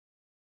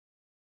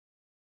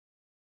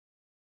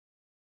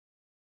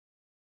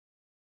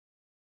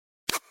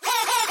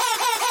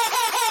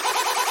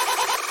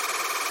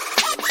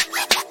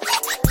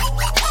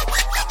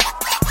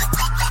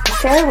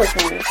share with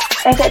me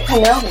and get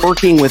to know me.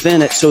 Working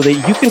within it so that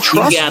you can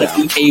trust them. You got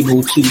to be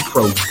able to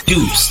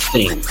produce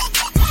things.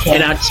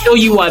 And I'll tell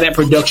you why that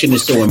production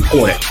is so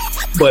important.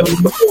 But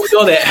before we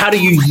go there, how do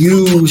you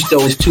use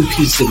those two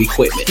pieces of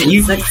equipment?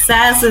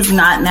 Success is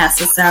not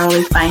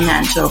necessarily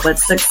financial, but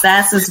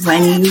success is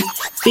when you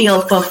feel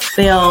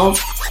fulfilled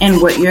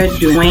in what you're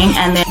doing.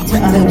 And then to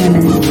other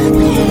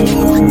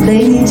women,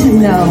 they need to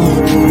know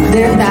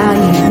their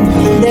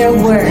value, their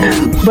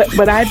worth.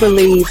 But I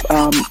believe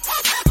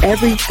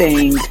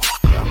everything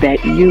that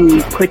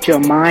you put your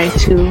mind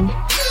to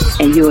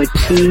and you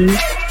achieve,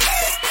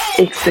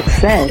 it's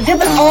success. Give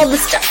us all the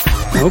stuff.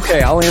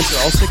 Okay, I'll answer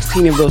all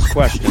 16 of those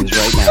questions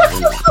right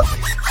now.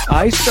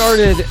 I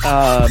started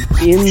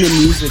in the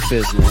music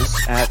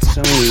business at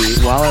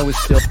Sony while I was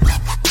still...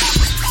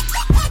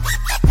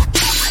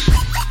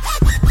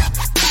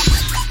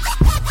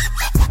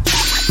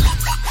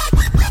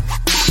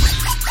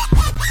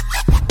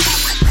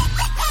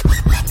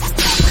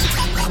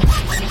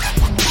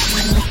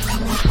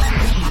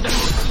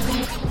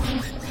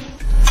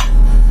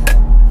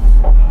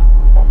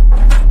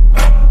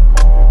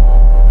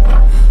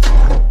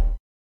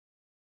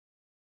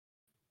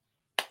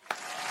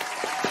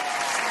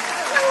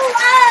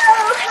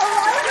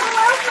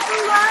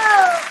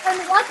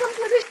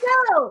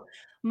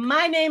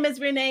 My name is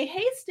Renee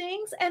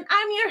Hastings, and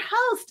I'm your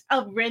host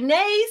of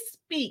Renee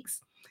Speaks.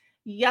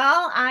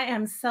 Y'all, I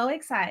am so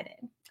excited.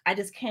 I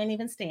just can't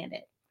even stand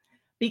it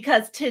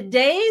because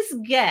today's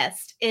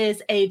guest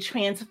is a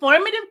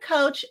transformative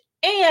coach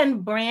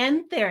and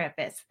brand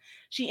therapist.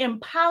 She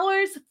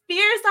empowers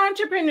fierce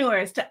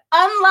entrepreneurs to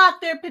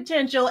unlock their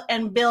potential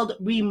and build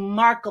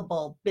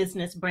remarkable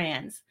business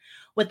brands.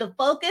 With a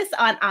focus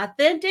on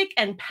authentic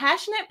and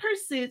passionate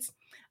pursuits,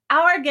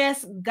 our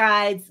guest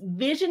guides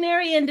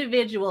visionary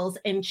individuals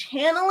in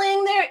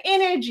channeling their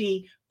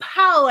energy,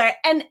 power,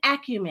 and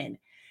acumen.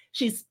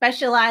 She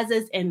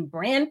specializes in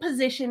brand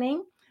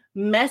positioning,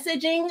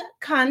 messaging,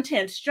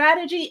 content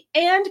strategy,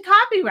 and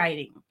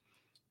copywriting.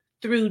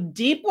 Through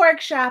deep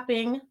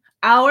workshopping,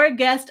 our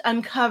guest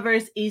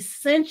uncovers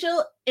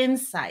essential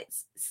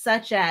insights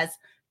such as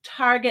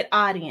target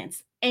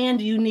audience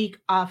and unique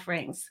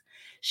offerings.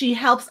 She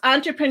helps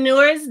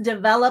entrepreneurs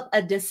develop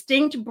a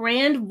distinct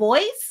brand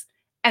voice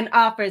and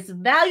offers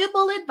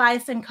valuable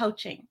advice and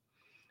coaching.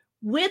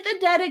 With a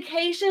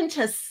dedication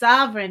to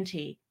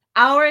sovereignty,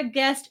 our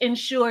guest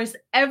ensures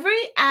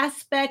every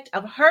aspect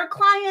of her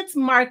clients'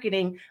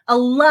 marketing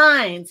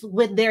aligns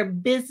with their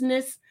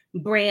business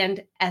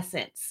brand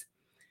essence.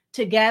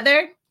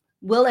 Together,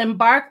 we'll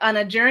embark on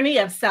a journey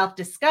of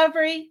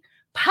self-discovery,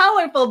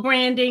 powerful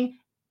branding,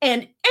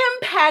 and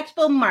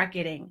impactful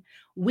marketing,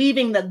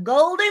 weaving the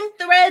golden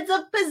threads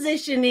of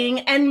positioning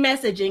and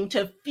messaging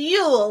to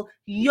fuel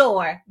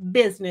your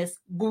business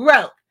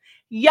growth.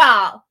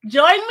 Y'all,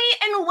 join me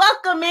in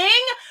welcoming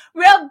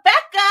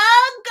Rebecca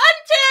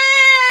Gunter!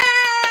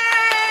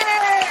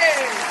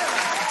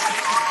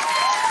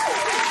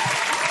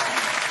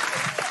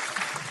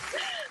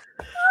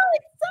 How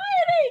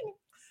exciting!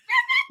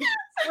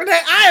 Renee,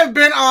 I have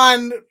been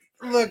on...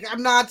 Look,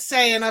 I'm not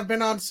saying I've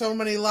been on so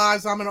many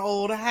lives, I'm an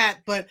old hat,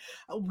 but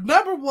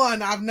number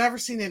one, I've never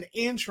seen an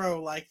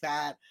intro like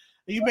that.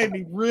 You made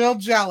me real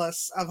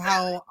jealous of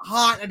how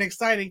hot and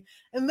exciting.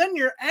 And then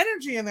your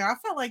energy in there, I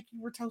felt like you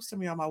were toasting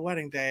me on my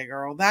wedding day,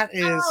 girl. That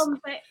is...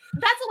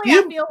 that's the way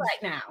I feel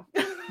right now.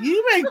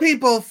 You make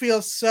people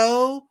feel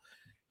so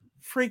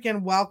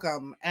freaking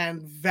welcome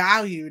and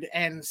valued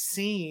and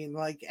seen.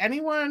 Like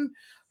anyone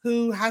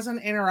who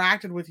hasn't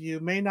interacted with you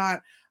may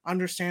not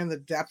understand the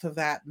depth of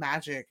that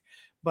magic.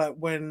 But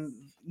when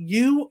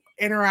you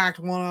interact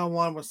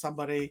one-on-one with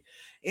somebody,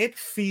 it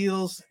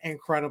feels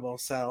incredible.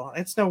 So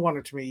it's no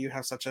wonder to me you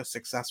have such a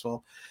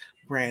successful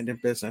brand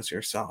and business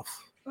yourself.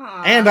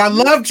 Aww. And I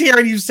loved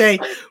hearing you say,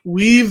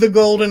 weave the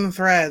golden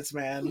threads,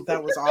 man.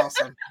 That was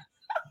awesome.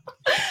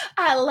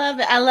 I love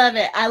it. I love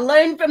it. I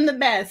learned from the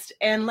best.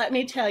 And let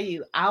me tell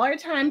you, our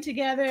time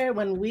together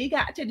when we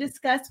got to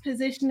discuss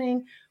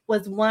positioning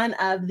was one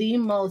of the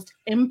most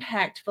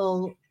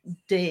impactful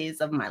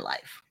days of my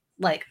life.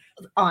 Like,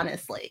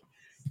 honestly,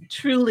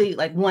 truly,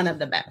 like one of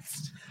the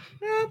best.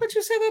 Yeah, but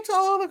you say that to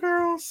all the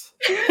girls.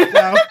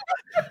 No,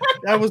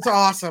 that was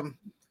awesome.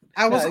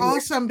 That was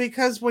awesome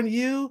because when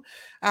you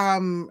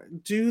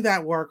do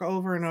that work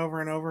over and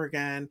over and over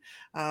again,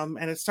 and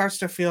it starts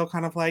to feel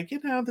kind of like,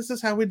 this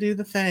is how we do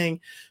the thing,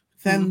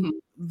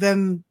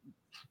 then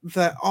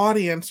the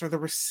audience or the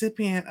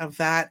recipient of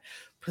that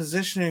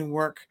positioning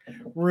work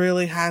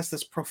really has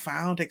this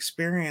profound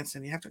experience,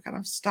 and you have to kind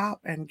of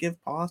stop and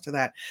give pause to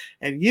that.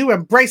 And you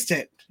embraced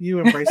it.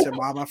 You embraced it,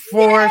 Mama,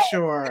 for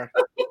sure.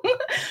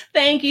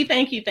 Thank you.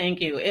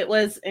 It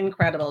was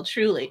incredible,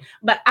 truly.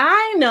 But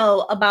I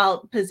know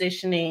about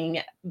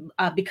positioning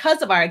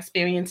because of our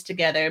experience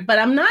together, but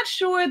I'm not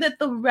sure that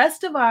the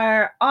rest of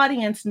our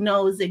audience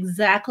knows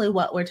exactly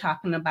what we're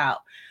talking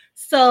about.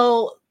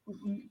 So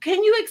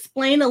can you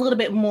explain a little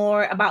bit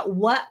more about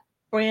what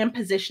brand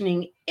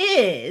positioning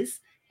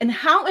is and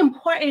how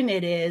important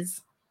it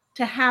is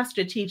to have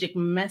strategic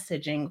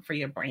messaging for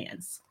your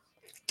brands?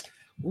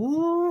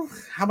 Ooh,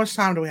 how much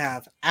time do we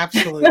have?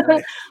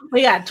 Absolutely.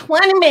 We got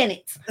 20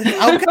 minutes.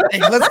 Okay,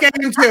 let's get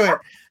into it.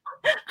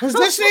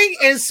 Positioning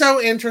is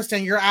so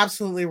interesting. You're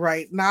absolutely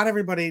right. Not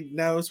everybody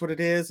knows what it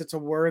is. It's a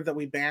word that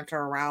we banter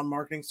around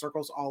marketing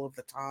circles all of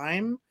the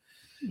time.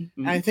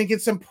 Mm-hmm. And I think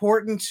it's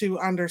important to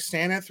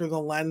understand it through the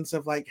lens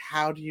of like,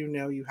 how do you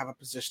know you have a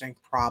positioning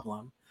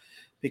problem?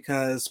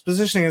 Because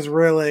positioning is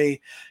really,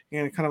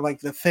 kind of like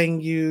the thing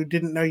you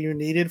didn't know you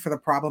needed for the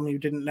problem you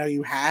didn't know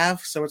you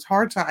have. So it's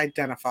hard to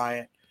identify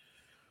it.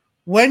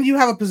 When you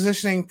have a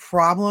positioning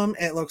problem,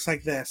 it looks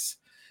like this.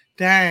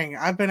 Dang,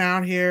 I've been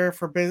out here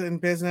in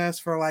business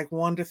for like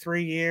 1 to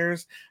 3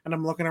 years, and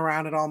I'm looking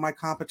around at all my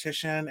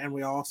competition, and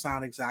we all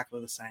sound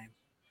exactly the same.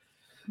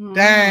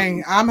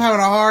 Dang, I'm having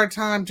a hard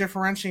time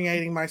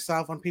differentiating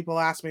myself when people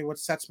ask me what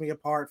sets me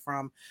apart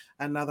from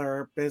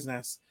another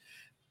business.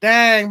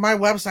 Dang, my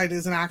website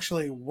isn't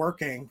actually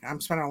working.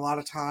 I'm spending a lot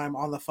of time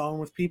on the phone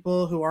with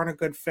people who aren't a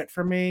good fit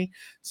for me.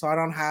 So I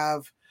don't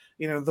have,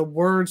 the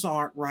words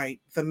aren't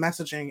right. The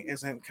messaging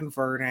isn't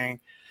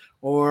converting.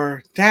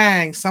 Or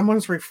dang,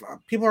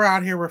 people are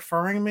out here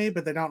referring me,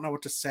 but they don't know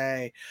what to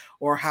say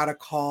or how to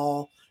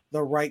call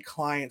the right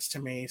clients to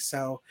me.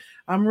 So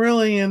I'm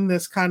really in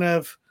this kind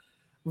of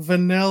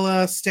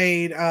vanilla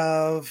state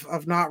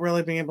of not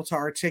really being able to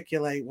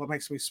articulate what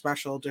makes me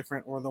special,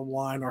 different, or the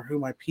one, or who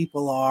my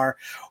people are,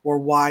 or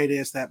why it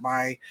is that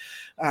my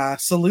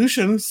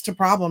solutions to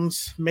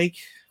problems make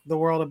the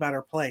world a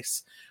better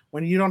place.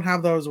 When you don't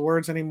have those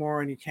words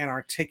anymore and you can't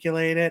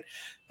articulate it,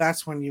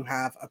 that's when you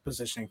have a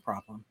positioning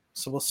problem.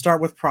 So we'll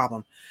start with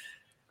problem.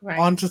 Right.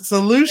 On to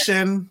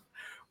solution.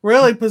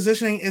 Really,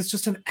 positioning is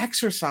just an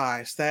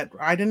exercise that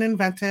I didn't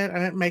invent it. I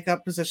didn't make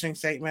up positioning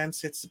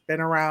statements. It's been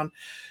around,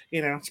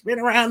 it's been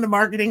around the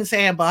marketing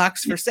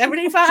sandbox for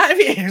 75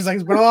 years. Like,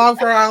 it's been along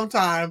for a long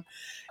time.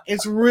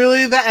 It's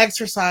really the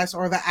exercise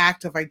or the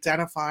act of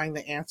identifying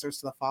the answers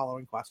to the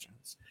following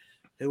questions.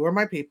 Who are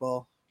my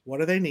people? What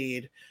do they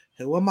need?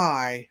 Who am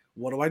I?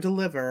 What do I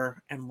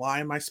deliver? And why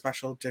am I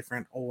special,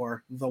 different,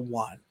 or the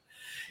one?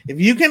 If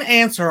you can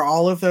answer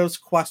all of those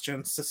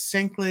questions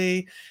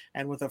succinctly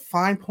and with a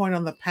fine point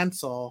on the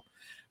pencil,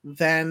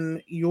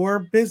 then your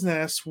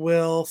business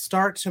will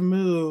start to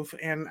move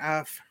in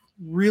a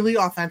really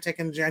authentic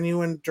and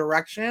genuine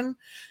direction.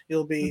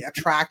 You'll be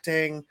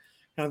attracting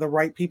the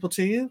right people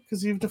to you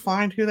because you've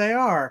defined who they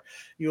are.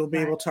 You'll be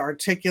able to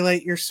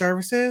articulate your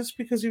services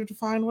because you've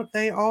defined what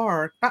they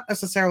are. Not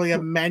necessarily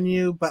a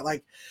menu, but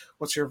like,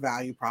 what's your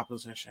value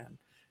proposition?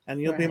 And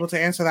you'll be able to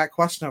answer that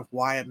question of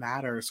why it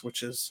matters,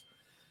 which is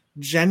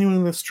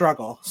genuinely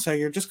struggle. So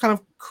you're just kind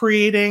of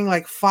creating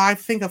like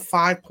think of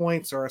 5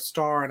 points or a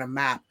star on a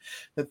map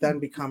that then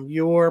become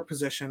your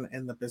position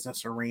in the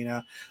business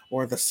arena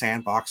or the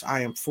sandbox.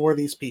 I am for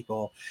these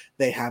people.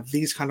 They have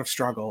these kind of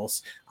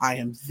struggles. I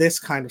am this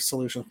kind of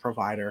solutions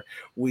provider.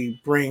 We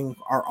bring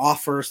our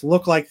offers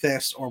look like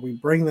this, or we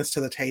bring this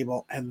to the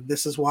table, and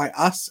this is why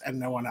us and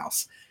no one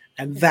else.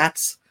 And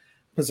that's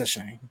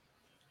positioning.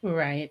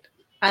 Right.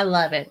 I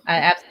love it. I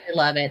absolutely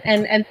love it.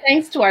 And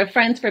thanks to our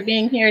friends for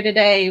being here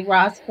today.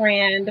 Ross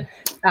Brand.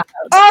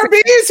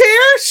 RB is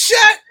here.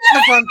 Shut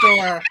the front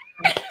door.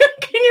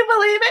 Can you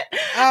believe it?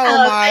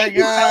 Oh my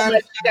God. So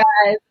much,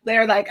 guys.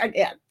 They're like,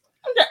 yeah.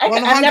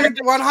 100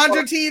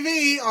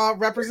 TV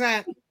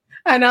represent.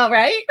 I know,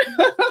 right?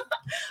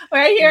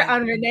 Right here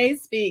on Renee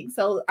Speaks.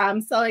 So I'm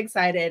so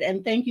excited.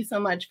 And thank you so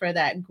much for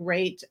that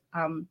great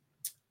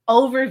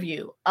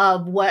overview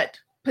of what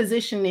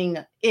positioning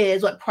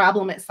is, what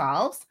problem it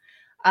solves.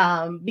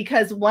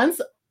 Because once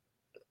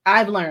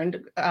I've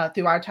learned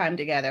through our time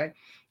together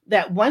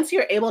that once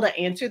you're able to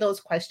answer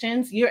those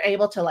questions, you're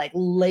able to like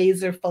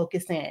laser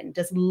focus in,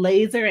 just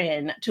laser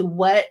in to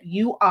what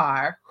you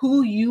are,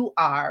 who you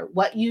are,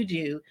 what you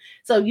do.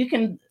 So you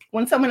can,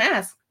 when someone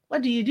asks,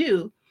 what do you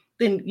do?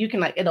 Then you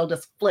can it'll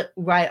just flip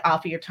right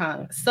off of your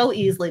tongue so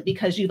easily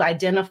because you've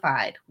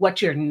identified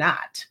what you're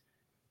not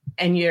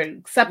and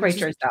you separate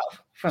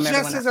yourself from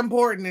everyone else. Just as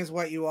important as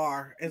what you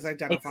are is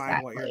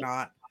identifying what you're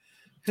not.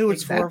 Who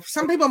it's for.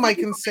 Some people might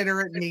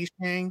consider it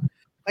niching.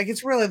 Like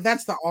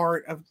that's the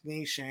art of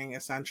niching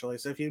essentially.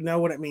 So if you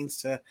know what it means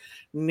to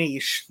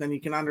niche, then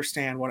you can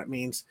understand what it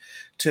means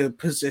to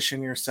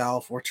position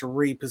yourself or to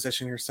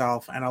reposition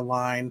yourself and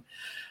align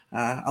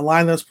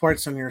those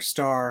points on your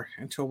star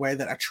into a way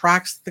that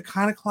attracts the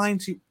kind of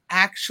clients you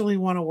actually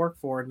want to work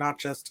for, not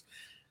just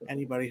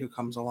anybody who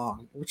comes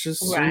along, which is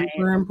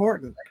super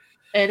important.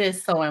 It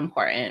is so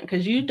important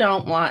because you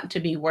don't want to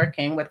be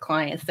working with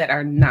clients that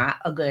are not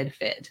a good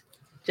fit.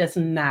 Just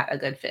not a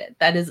good fit.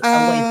 That is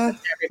a waste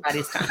of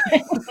everybody's time.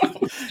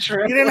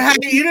 True.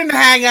 You didn't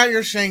hang out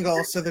your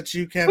shingle so that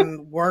you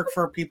can work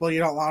for people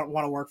you don't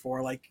want to work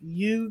for. Like,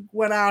 you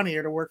went out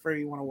here to work for who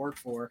you want to work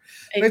for.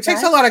 But it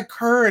takes a lot of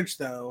courage,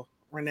 though,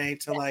 Renee,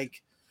 to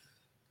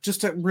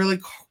just to really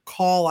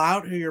call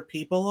out who your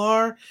people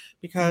are,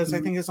 because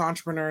I think as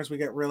entrepreneurs we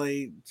get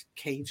really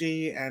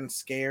cagey and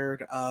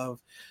scared of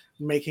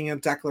making a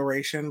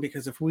declaration,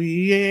 because if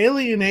we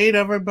alienate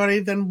everybody,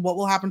 then what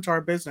will happen to our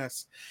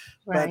business?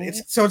 But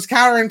it's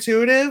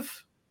counterintuitive,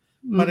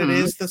 but it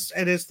is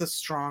the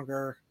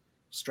stronger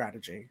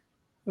strategy.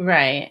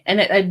 Right. And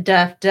it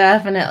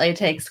definitely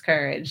takes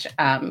courage,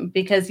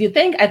 because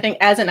I think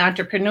as an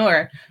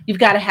entrepreneur, you've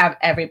got to have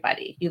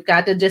everybody. You've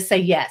got to just say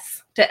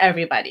yes to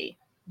everybody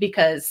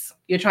because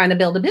you're trying to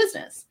build a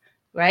business,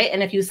 right?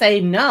 And if you say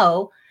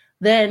no,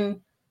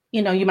 then,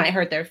 you might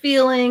hurt their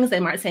feelings. They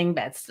might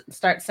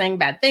start saying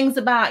bad things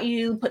about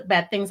you, put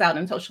bad things out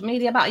on social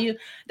media about you.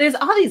 There's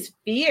all these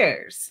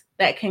fears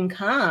that can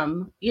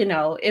come,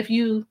 if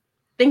you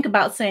think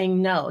about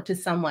saying no to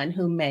someone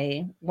who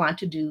may want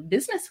to do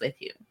business with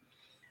you.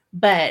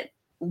 But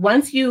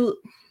once you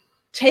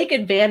take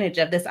advantage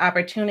of this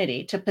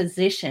opportunity to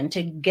position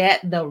to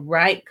get the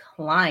right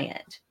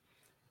client,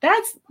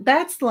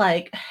 that's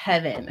like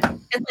heaven.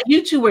 It's like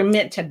you two were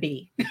meant to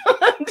be.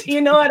 Do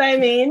you know what I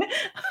mean?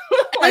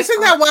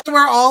 Isn't that why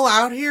we're all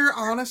out here,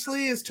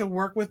 honestly, is to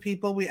work with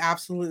people we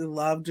absolutely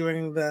love,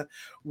 doing the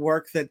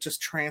work that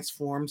just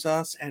transforms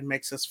us and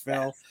makes us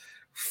feel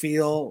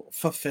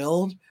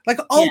fulfilled. Like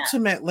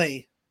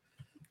ultimately,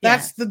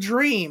 that's the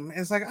dream.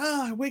 It's like,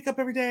 oh, I wake up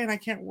every day and I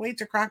can't wait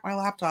to crack my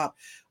laptop.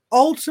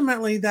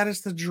 Ultimately, that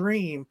is the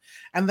dream.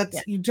 And that's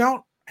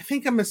I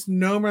think a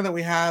misnomer that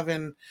we have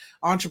in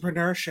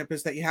entrepreneurship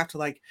is that you have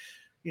to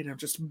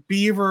just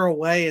beaver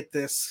away at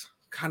this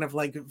kind of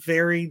like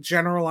very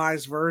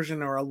generalized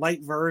version or a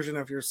light version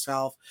of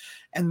yourself.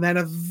 And then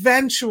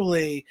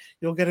eventually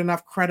you'll get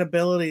enough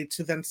credibility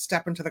to then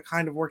step into the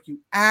kind of work you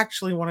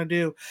actually want to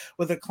do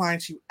with the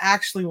clients you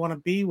actually want to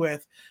be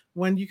with,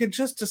 when you could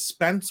just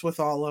dispense with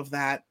all of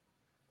that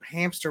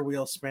hamster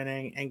wheel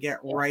spinning and get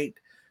right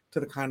to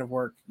the kind of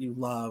work you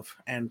love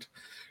and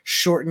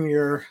shorten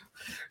your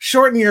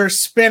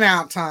spin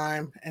out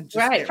time and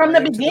just from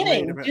the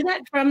beginning. Do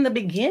that from the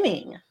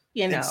beginning.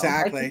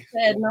 Exactly. Like you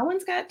said, no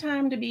one's got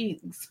time to be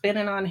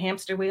spinning on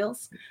hamster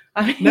wheels.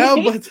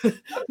 No,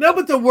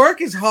 but the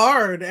work is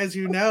hard, as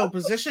you know.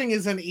 Positioning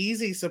isn't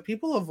easy, so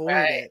people avoid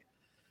it.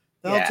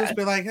 They'll just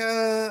be like,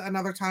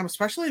 another time,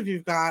 especially if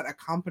you've got a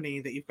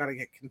company that you've got to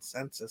get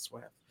consensus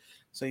with.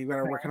 So you've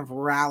got to kind of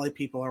rally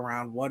people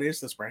around, what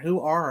is this brand? Who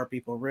are our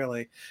people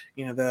really?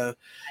 The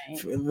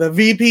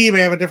VP may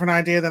have a different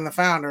idea than the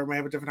founder, may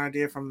have a different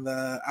idea from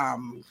the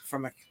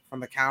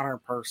counter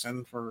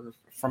person,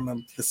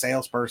 from the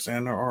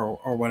salesperson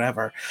or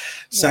whatever.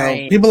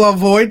 So people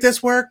avoid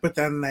this work, but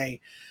then they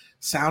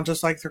sound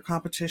just like their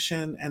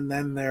competition, and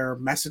then their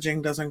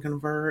messaging doesn't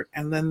convert.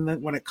 And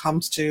then when it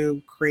comes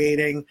to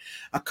creating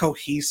a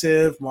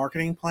cohesive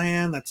marketing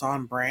plan that's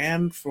on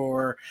brand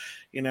for,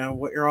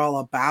 what you're all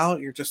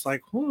about, you're just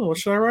like, what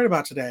should I write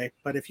about today?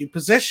 But if you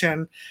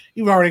position,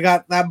 you've already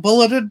got that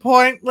bulleted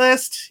point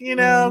list,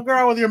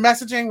 girl, with your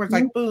messaging where it's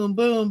like boom,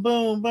 boom,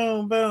 boom,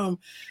 boom, boom.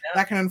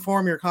 That can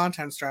inform your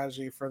content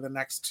strategy for the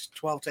next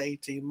 12 to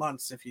 18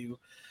 months if you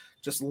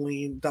just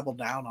double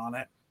down on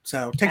it.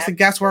 So it takes the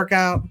guesswork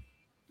out.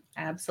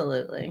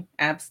 Absolutely.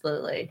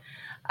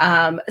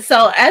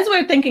 So as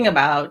we're thinking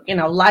about,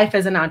 life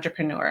as an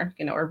entrepreneur,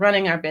 we're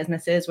running our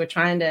businesses, we're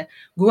trying to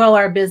grow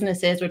our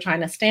businesses, we're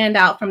trying to stand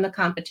out from the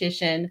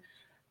competition.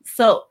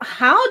 So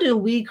how do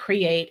we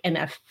create an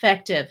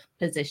effective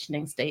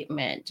positioning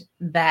statement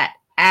that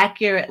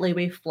accurately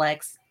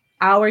reflects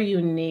our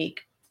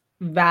unique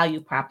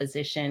value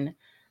proposition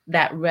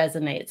that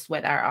resonates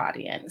with our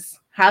audience?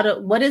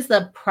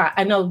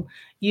 I know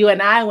you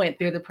and I went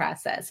through the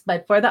process,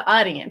 but for the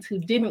audience who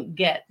didn't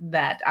get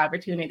that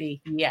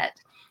opportunity yet,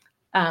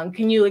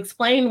 can you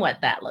explain what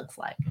that looks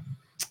like?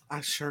 I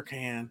sure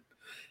can.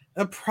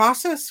 The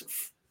process,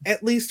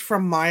 at least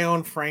from my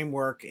own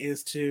framework,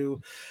 is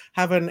to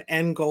have an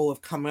end goal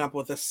of coming up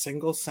with a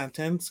single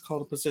sentence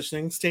called a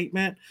positioning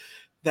statement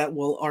that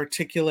will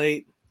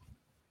articulate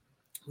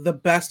the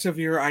best of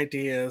your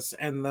ideas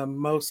and the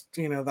most,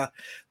 the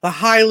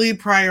highly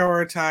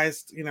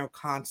prioritized,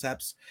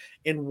 concepts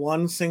in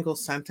one single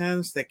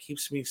sentence that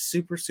keeps me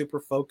super, super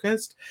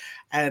focused.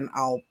 And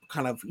I'll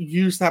kind of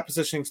use that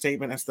positioning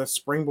statement as the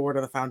springboard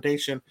or the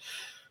foundation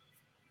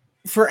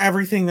for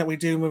everything that we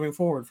do moving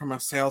forward, from a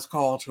sales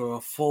call to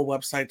a full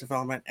website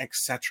development,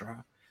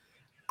 etc.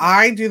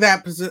 I do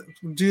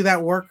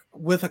that work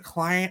with a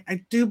client.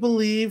 I do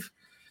believe,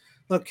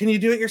 look, can you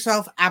do it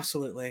yourself?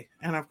 Absolutely.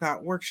 And I've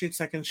got worksheets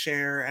I can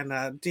share and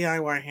a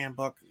DIY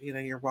handbook,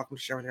 you're welcome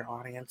to share with your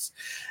audience.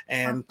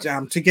 And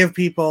to give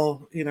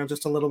people,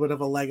 just a little bit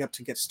of a leg up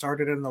to get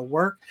started in the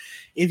work.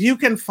 If you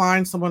can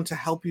find someone to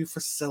help you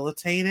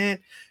facilitate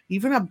it,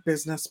 even a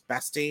business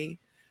bestie,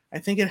 I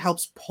think it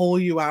helps pull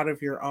you out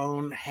of your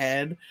own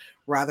head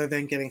rather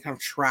than getting kind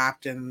of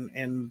trapped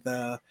in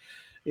the,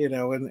 in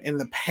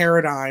the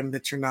paradigm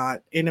that you're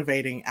not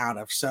innovating out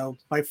of. So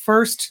my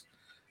first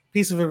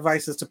piece of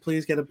advice is to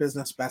please get a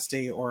business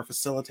bestie or a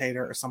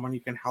facilitator or someone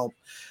you can help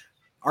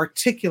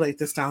articulate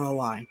this down the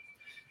line.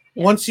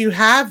 Yeah. Once you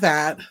have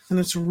that, then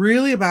it's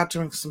really about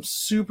doing some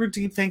super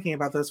deep thinking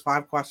about those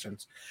 5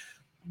 questions.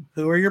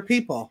 Who are your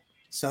people?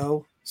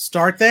 So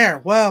start there.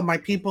 Well, my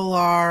people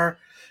are,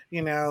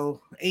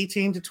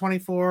 18 to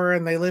 24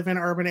 and they live in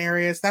urban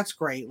areas. That's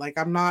great. Like,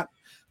 I'm not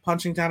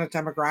punching down at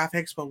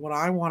demographics, but what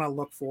I want to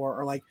look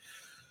for are like,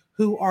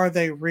 Who are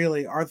they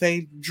really? Are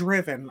they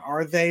driven?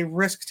 Are they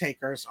risk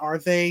takers? Are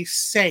they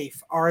safe?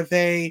 Are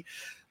they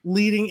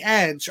leading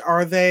edge?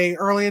 Are they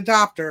early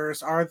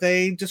adopters? Are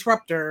they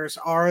disruptors?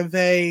 Are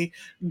they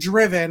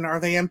driven? Are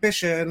they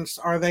ambitious?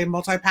 Are they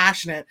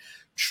multi-passionate?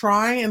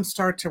 Try and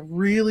start to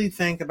really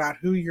think about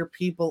who your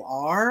people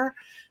are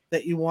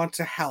that you want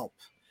to help.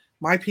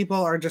 My people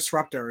are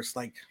disruptors.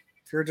 Like,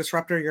 if you're a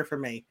disruptor, you're for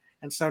me.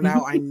 And so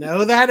now I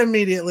know that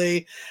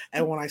immediately.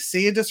 And when I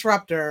see a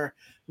disruptor,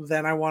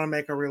 then I want to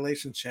make a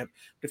relationship.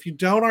 But if you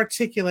don't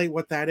articulate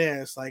what that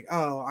is, like,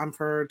 oh, I'm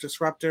for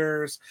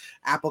disruptors,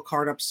 apple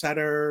cart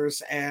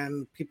upsetters,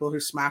 and people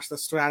who smash the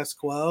status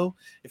quo,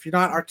 if you're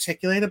not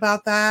articulate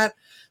about that,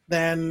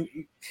 then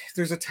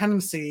there's a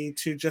tendency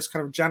to just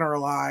kind of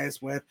generalize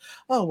with,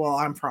 oh, well,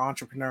 I'm for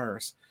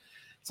entrepreneurs.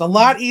 It's a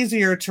lot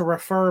easier to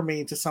refer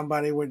me to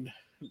somebody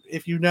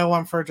if you know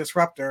I'm for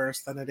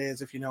disruptors than it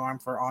is if you know I'm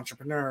for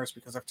entrepreneurs,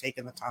 because I've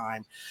taken the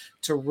time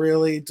to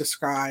really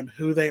describe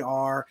who they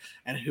are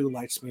and who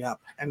lights me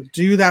up, and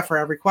do that for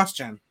every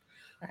question.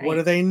 Right. What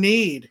do they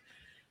need?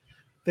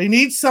 They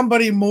need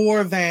somebody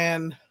more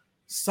than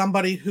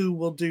somebody who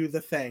will do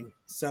the thing.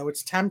 So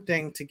it's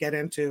tempting to get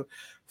into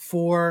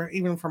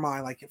even for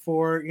mine, like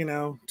for,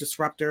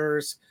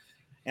 disruptors,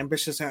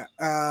 ambitious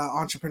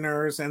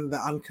entrepreneurs, and the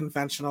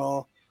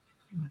unconventional,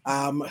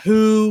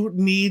 who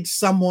needs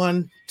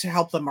someone to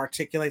help them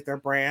articulate their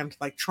brand.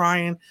 Like, try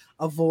and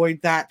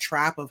avoid that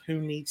trap of who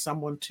needs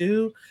someone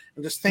to,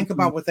 and just think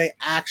about what they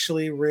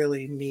actually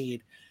really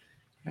need.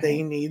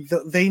 Right.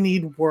 They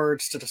need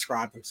words to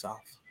describe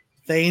themselves.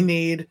 They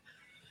need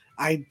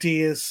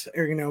ideas,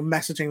 or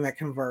messaging that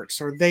converts,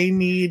 or they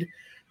need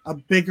a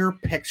bigger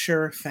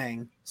picture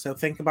thing. So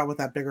think about what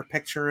that bigger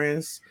picture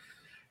is.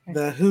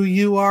 The who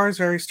you are is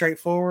very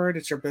straightforward.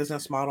 It's your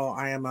business model.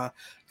 I am a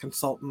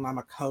consultant. I'm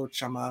a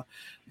coach. I'm a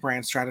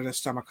brand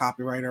strategist. I'm a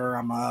copywriter.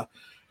 I'm a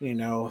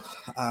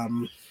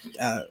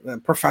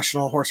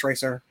professional horse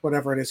racer,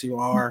 whatever it is you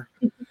are.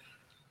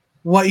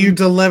 What you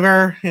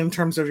deliver in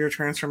terms of your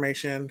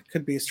transformation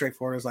could be as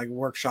straightforward as like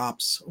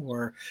workshops,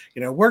 or,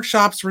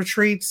 workshops,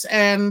 retreats,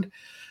 and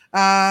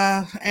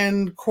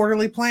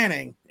quarterly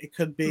planning. It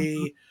could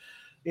be,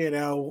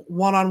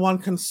 one-on-one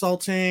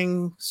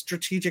consulting,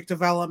 strategic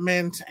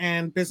development,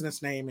 and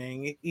business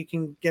naming. You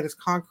can get as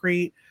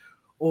concrete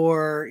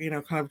or,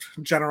 kind of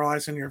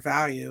generalize in your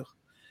value,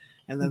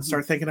 and then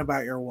start thinking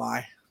about your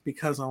why.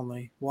 Because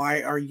only.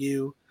 Why are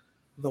you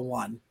the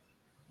one?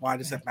 Why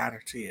does it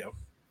matter to you?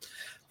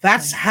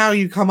 That's how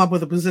you come up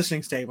with a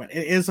positioning statement.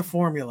 It is a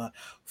formula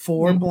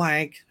for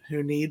blank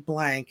who need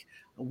blank.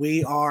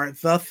 We are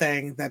the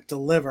thing that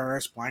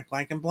delivers blank,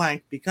 blank, and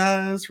blank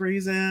because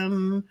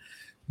reason.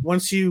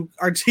 Once you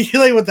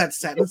articulate what that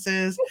sentence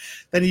is,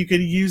 then you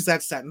can use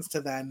that sentence to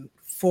then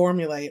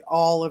formulate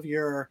all of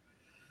your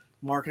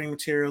marketing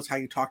materials, how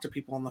you talk to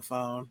people on the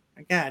phone.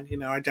 Again,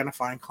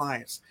 identifying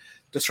clients.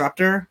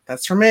 Disruptor,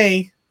 that's for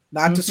me.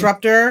 Not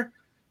disruptor,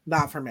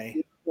 not for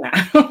me.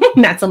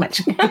 Not so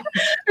much.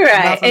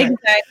 Right.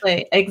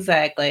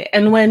 Exactly.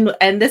 And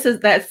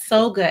that's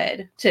so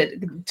good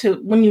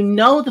to when you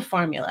know the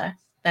formula,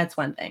 that's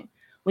one thing.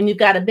 When you've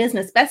got a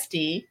business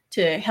bestie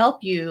to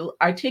help you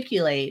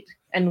articulate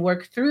and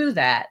work through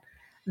that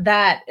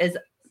is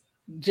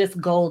just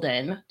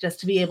golden, just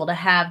to be able to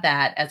have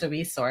that as a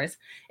resource.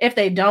 If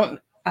they don't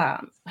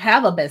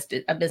have a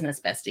business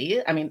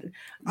bestie, I mean,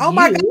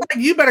 my God,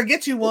 you better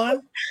get you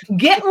one.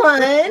 Get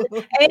one,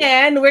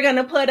 and we're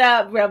gonna put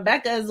up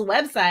Rebecca's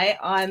website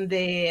on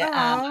the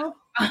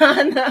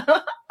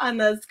on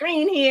the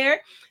screen here,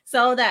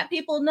 so that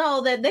people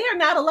know that they are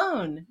not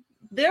alone.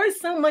 There is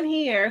someone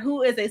here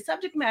who is a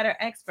subject matter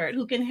expert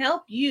who can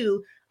help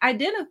you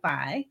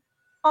identify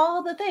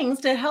all the things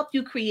to help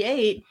you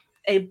create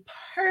a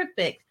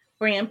perfect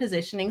brand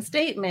positioning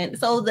statement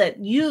so that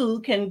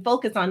you can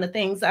focus on the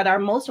things that are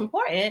most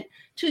important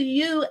to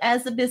you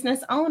as a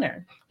business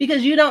owner,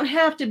 because you don't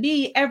have to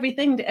be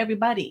everything to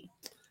everybody.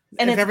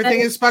 And if everything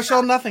is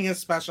special, nothing is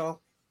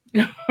special.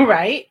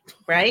 Right.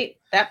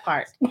 That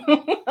part.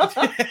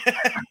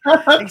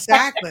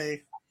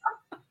 Exactly.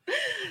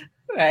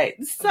 Right.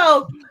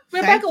 So,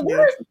 Rebecca,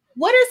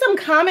 what are some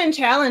common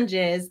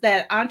challenges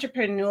that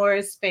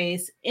entrepreneurs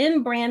face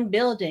in brand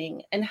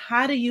building, and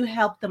how do you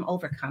help them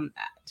overcome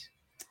that?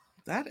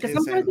 That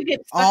is an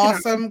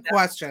awesome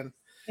question.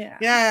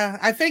 Yeah.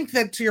 I think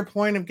that, to your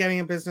point of getting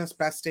a business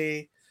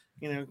bestie,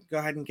 go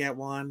ahead and get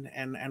one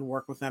and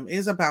work with them,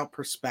 is about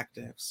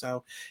perspective.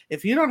 So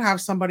if you don't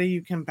have somebody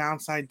you can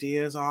bounce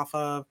ideas off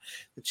of,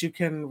 that you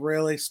can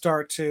really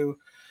start to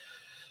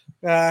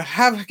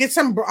get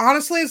some,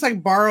 honestly, it's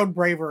like borrowed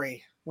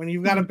bravery. When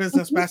you've got a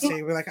business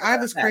bestie, we're like, I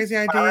have this crazy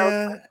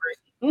idea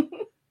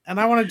and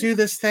I want to do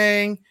this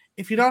thing.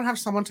 If you don't have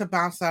someone to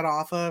bounce that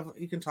off of,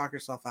 you can talk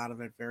yourself out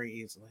of it very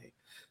easily.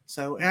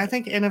 So, and I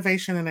think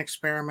innovation and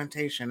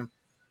experimentation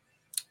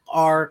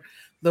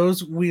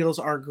those wheels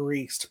are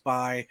greased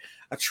by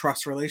a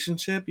trust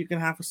relationship you can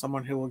have with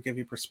someone who will give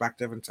you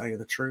perspective and tell you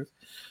the truth.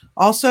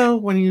 Also,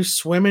 when you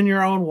swim in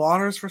your own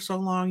waters for so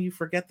long, you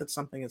forget that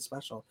something is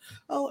special.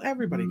 Oh,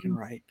 everybody can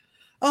write.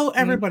 Oh,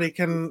 everybody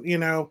can,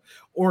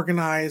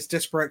 organize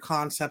disparate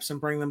concepts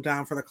and bring them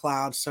down for the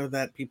cloud so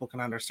that people can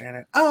understand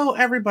it. Oh,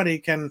 everybody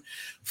can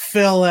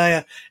fill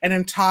an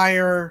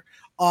entire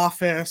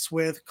office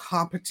with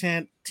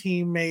competent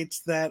teammates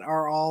that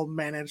are all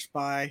managed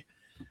by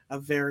a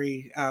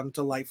very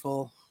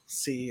delightful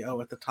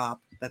CEO at the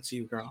top. That's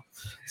you, girl.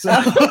 So,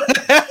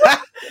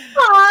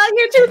 Aw,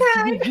 you're too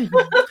kind.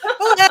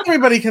 well,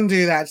 everybody can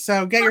do that.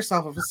 So get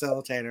yourself a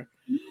facilitator.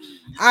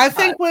 I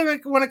think when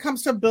it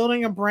comes to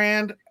building a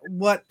brand,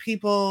 what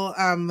people,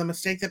 the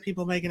mistake that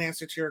people make in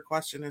answer to your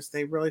question is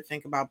they really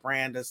think about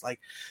brand as like,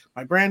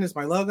 my brand is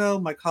my logo,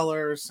 my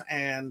colors,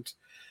 and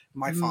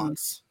my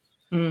fonts.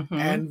 Mm-hmm.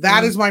 And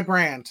that is my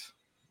brand.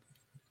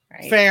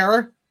 Right.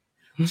 Fair.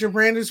 But your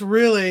brand is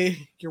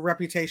really your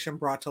reputation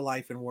brought to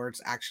life in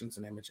words, actions,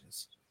 and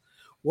images.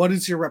 What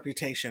is your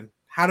reputation?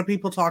 How do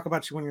people talk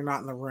about you when you're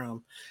not in the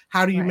room?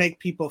 How do you make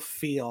people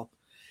feel?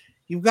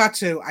 You've got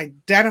to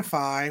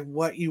identify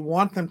what you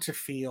want them to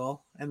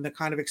feel and the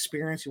kind of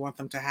experience you want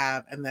them to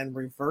have, and then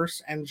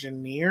reverse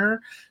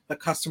engineer the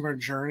customer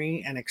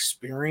journey and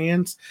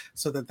experience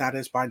so that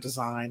is by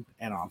design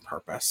and on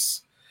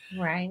purpose.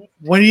 Right.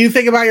 When you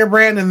think about your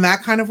brand in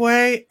that kind of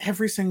way,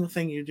 every single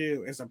thing you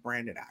do is a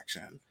branded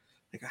action.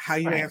 Like how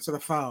you answer the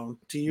phone.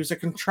 Do you use a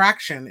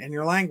contraction in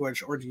your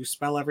language, or do you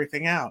spell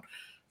everything out?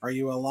 Are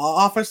you a law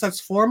office that's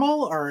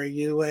formal, or are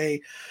you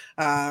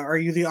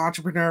the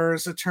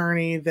entrepreneur's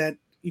attorney that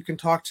you can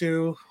talk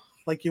to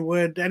like you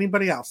would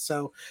anybody else?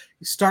 So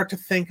you start to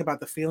think about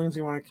the feelings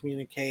you want to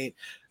communicate,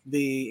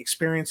 the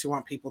experience you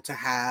want people to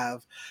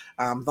have,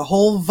 the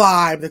whole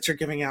vibe that you're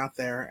giving out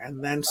there,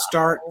 and then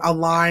start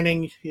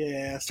aligning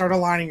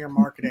your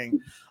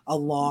marketing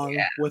along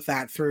with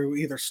that through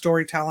either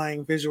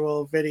storytelling,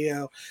 visual,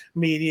 video,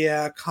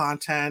 media,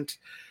 content,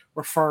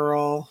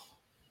 referral.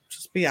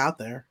 Just be out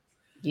there.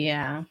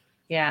 Yeah.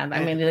 Yeah.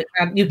 I mean,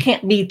 you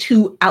can't be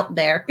too out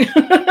there.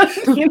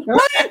 You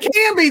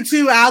can't be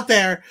too out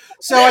there.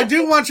 So I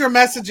do want your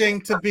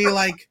messaging to be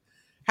like,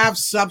 have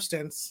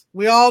substance.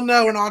 We all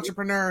know an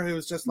entrepreneur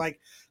who's just like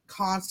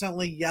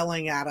constantly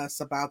yelling at us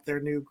about their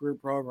new group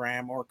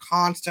program, or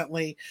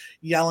constantly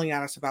yelling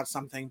at us about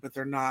something, but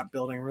they're not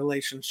building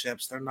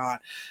relationships. They're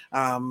not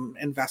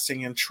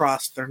investing in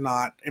trust. They're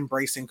not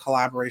embracing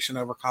collaboration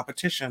over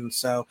competition.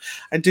 So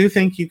I do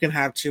think you can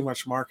have too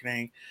much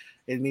marketing.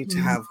 It needs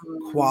to have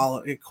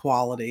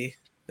quality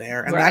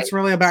there. And that's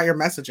really about your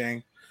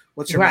messaging.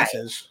 What's your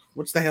message?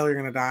 What's the hill you're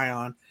going to die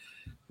on?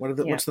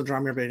 What's the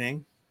drum you're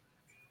beating?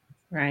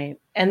 Right.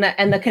 And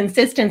the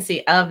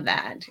consistency of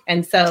that.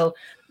 And so,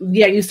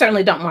 you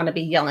certainly don't want to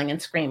be yelling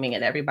and screaming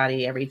at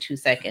everybody every 2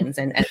 seconds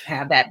and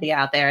have that be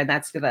out there. And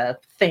that's the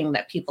thing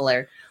that people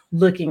are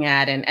looking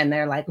at, and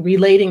they're like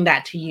relating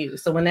that to you.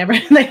 So whenever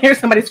they hear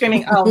somebody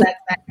screaming, oh, that's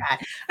that guy.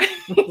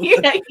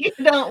 You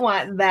don't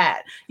want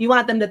that. You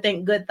want them to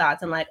think good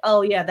thoughts and like,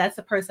 oh yeah, that's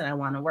the person I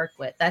want to work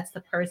with. That's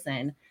the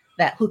person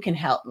who can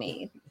help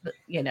me,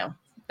 that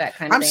kind of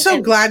thing. I'm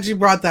so glad you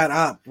brought that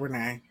up,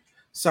 Renee.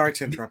 Sorry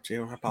to interrupt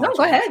you. I apologize.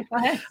 No,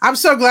 go ahead. I'm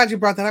so glad you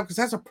brought that up, because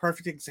that's a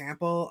perfect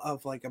example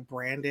of like a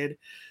branded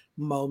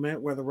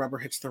moment where the rubber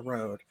hits the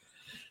road.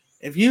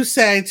 If you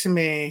say to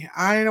me,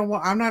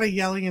 I'm not a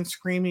yelling and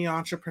screaming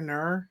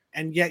entrepreneur,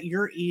 and yet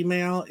your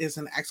email is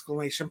an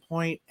exclamation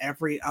point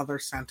every other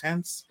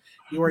sentence,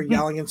 you are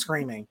yelling and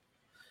screaming.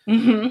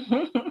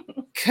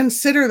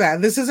 Consider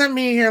that. This isn't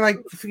me here like,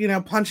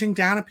 punching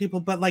down at people,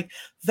 but like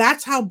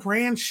that's how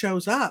brand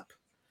shows up.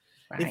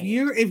 Right.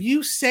 If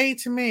you say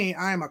to me,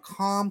 I am a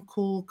calm,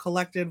 cool,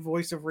 collected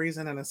voice of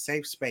reason in a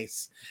safe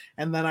space,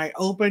 and then I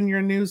open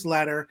your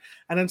newsletter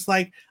and it's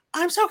like,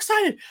 I'm so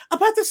excited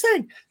about this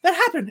thing that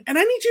happened, and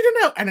I need you to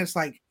know, and it's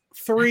like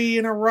 3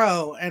 in a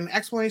row and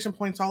exclamation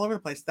points all over the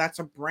place, that's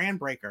a brand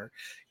breaker.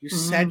 You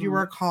said you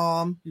were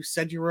calm, you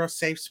said you were a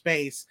safe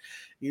space,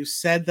 you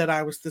said that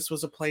this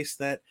was a place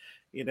that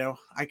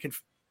I could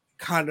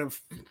kind of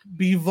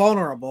be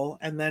vulnerable,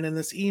 and then in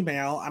this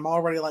email I'm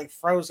already like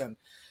frozen.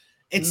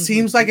 It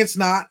seems like it's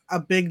not a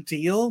big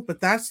deal,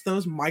 but that's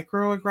those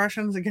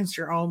microaggressions against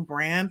your own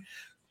brand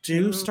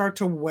do start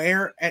to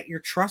wear at your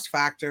trust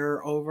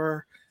factor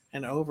over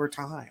and over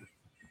time.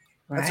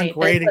 Right. That's a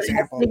great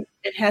example.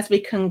 It has to be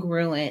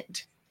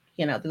congruent.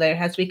 There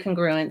has to be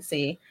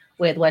congruency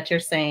with what you're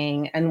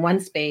saying in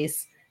one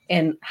space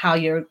and how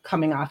you're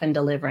coming off and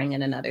delivering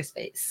in another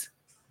space.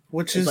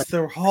 Which is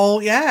the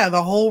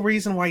whole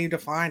reason why you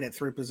define it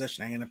through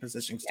positioning in a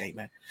positioning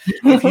statement.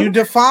 If you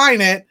define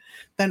it,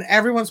 then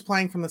everyone's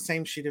playing from the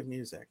same sheet of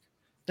music.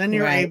 Then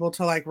you're able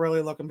to like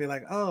really look and be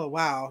like, oh,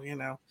 wow,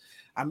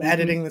 I'm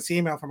editing this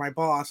email for my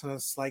boss and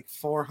it's like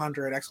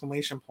 400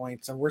 exclamation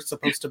points and we're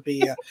supposed to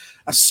be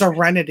a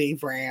serenity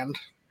brand.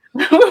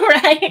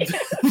 Right.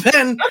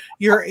 then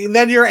you're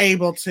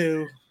able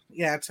to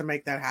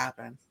make that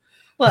happen.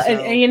 Well, so.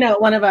 and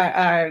one of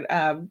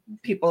our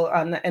people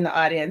in the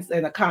audience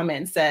in the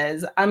comments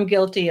says, I'm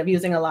guilty of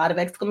using a lot of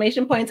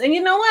exclamation points. And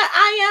you know what?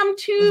 I am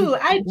too.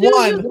 I do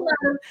use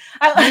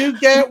a lot of, you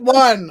get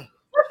one.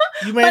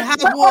 You may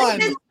have one.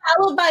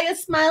 Followed by a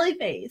smiley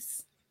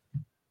face.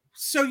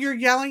 So you're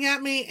yelling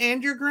at me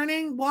and you're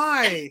grinning?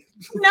 Why?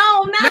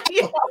 No, not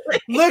you.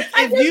 Look,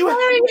 I'm just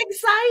very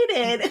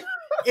excited.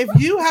 if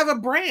you have a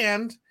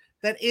brand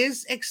that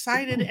is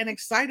excited and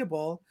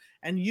excitable,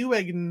 and you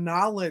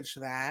acknowledge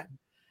that,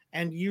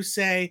 and you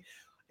say,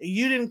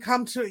 you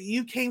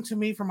came to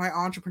me for my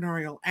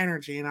entrepreneurial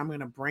energy, and I'm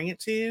going to bring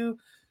it to you,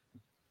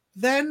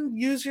 then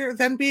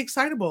be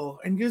excitable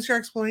and use your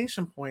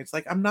explanation points.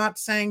 Like, I'm not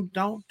saying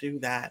don't do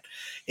that.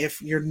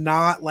 If you're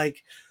not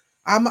like,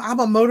 I'm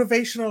a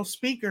motivational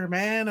speaker,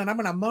 man, and I'm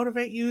going to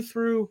motivate you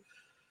through,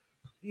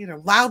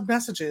 loud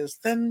messages,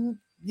 then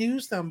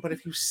use them. But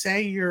if you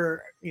say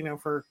you're,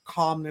 for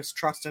calmness,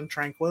 trust, and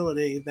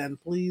tranquility, then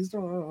please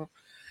don't.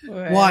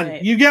 Right. One.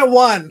 You get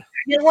one.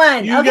 Get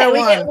one. You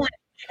get one.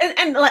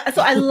 And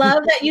so I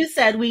love that you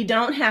said we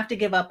don't have to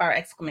give up our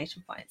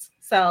exclamation points.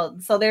 So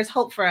there's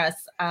hope for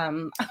us.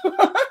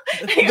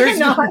 There's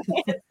no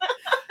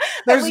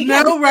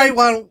right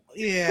one.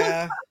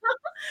 Yeah.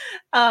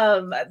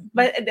 But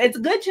it's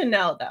good to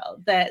know, though,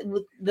 that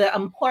the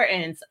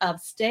importance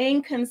of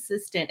staying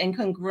consistent and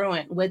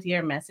congruent with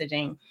your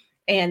messaging.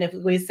 And if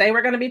we say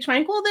we're going to be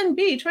tranquil, then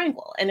be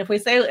tranquil. And if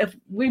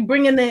we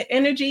bring in the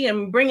energy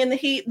and bring in the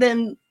heat,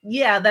 then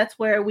yeah, that's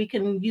where we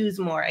can use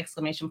more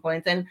exclamation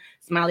points and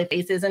smiley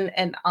faces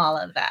and all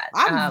of that.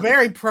 I'm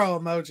very pro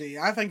emoji.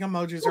 I think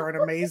emojis are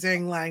an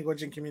amazing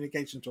language and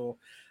communication tool.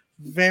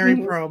 Very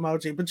pro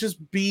emoji, but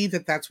just be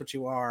that's what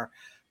you are.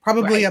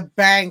 Probably a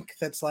bank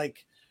that's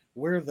like,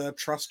 we're the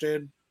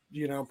trusted,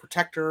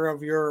 protector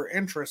of your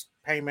interest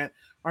payment,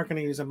 aren't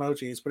going to use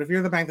emojis. But if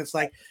you're the bank that's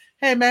like,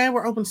 hey man,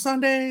 we're open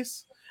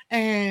Sundays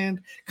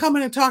and come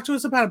in and talk to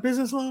us about a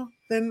business loan,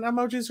 then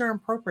emojis are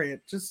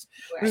appropriate. Just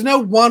there's no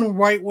one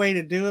right way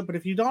to do it. But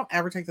if you don't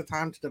ever take the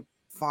time to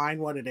define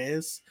what it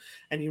is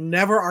and you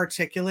never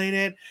articulate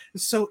it,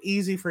 it's so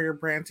easy for your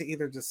brand to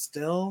either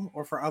distill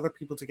or for other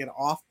people to get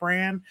off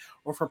brand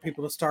or for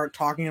people to start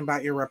talking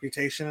about your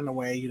reputation in a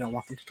way you don't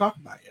want them to talk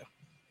about you.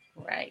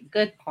 Right.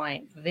 Good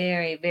point.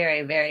 Very,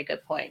 very, very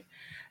good point.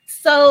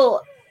 So,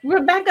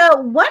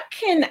 Rebecca, what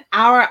can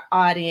our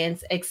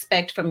audience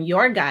expect from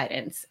your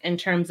guidance in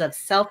terms of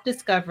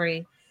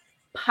self-discovery,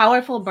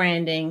 powerful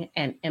branding,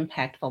 and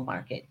impactful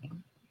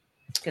marketing?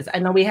 Because I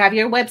know we have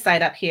your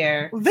website up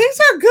here.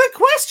 These are good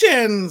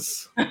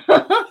questions.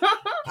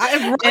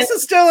 If Russ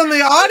is still in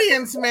the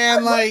audience,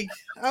 man,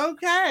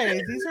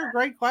 okay, these are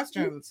great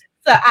questions.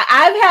 So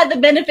I've had the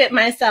benefit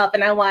myself,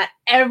 and I want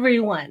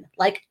everyone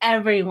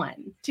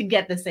to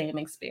get the same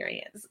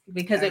experience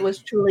because it was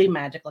truly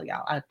magical,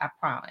 y'all. I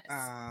promise.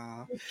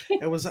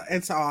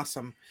 It's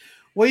awesome.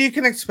 What you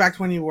can expect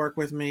when you work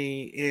with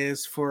me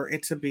is for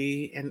it to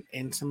be an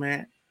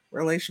intimate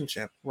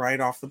relationship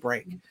right off the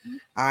break.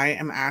 I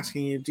am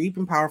asking you deep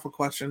and powerful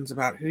questions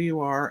about who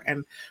you are,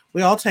 and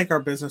we all take our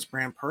business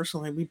brand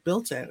personally. We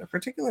built it,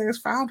 particularly as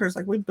founders.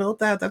 We built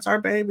that's our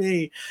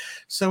baby.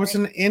 So it's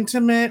an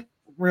intimate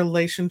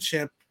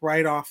relationship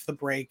right off the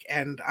break,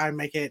 and I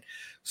make it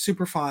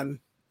super fun,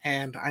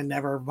 and I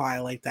never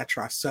violate that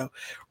trust. So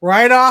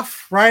right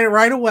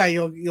away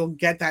you'll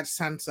get that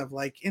sense of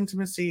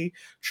intimacy,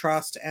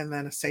 trust, and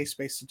then a safe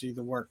space to do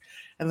the work.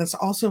 And that's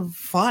also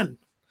fun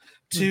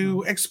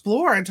to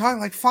explore and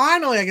talk.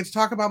 Finally I get to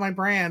talk about my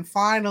brand.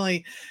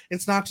 Finally,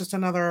 it's not just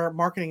another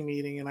marketing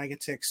meeting, and I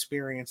get to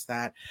experience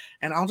that.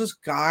 And I'll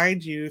just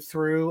guide you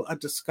through a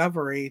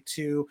discovery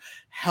to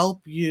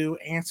help you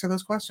answer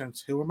those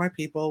questions. Who are my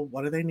people?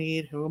 What do they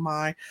need? Who am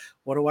I?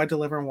 What do I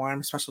deliver, and why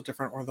I'm special,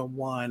 different, or the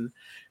one?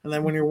 And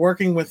then when you're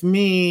working with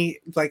me,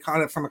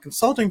 from a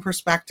consulting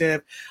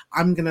perspective,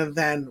 I'm going to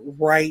then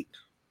write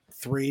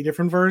 3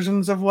 different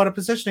versions of what a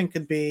positioning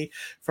could be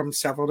from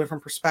several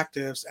different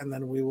perspectives, and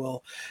then we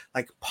will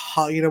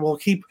we'll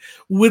keep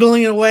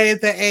whittling away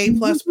at the A+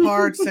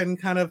 parts and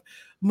kind of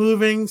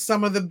moving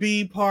some of the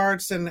B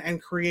parts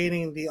and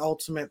creating the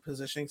ultimate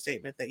positioning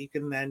statement that you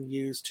can then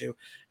use to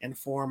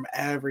inform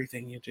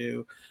everything you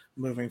do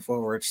moving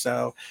forward.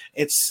 So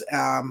it's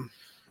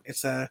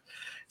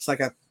like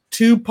a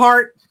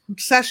 2-part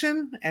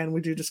session, and we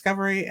do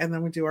discovery, and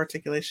then we do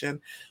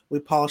articulation. We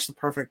polish the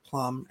perfect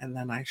plum, and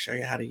then I show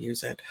you how to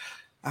use it.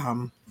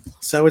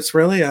 So it's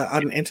really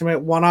an intimate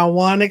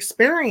one-on-one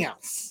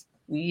experience.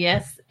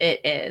 Yes,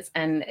 it is.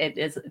 And it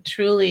is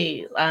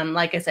truly,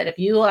 like I said, if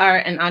you are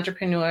an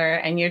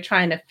entrepreneur and you're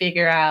trying to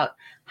figure out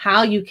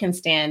how you can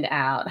stand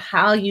out,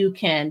 how you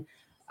can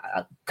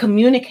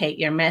communicate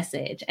your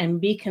message and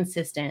be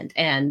consistent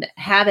and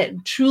have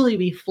it truly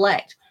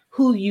reflect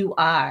who you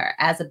are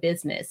as a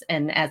business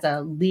and as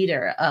a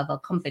leader of a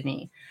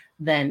company,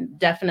 then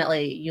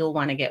definitely you'll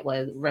want to get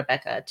with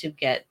Rebecca to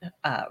get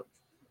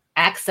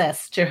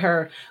access to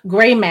her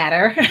gray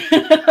matter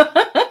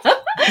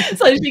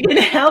so she can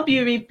help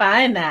you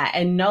refine that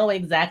and know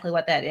exactly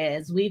what that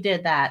is. We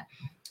did that.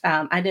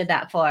 I did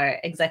that for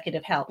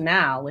Executive Help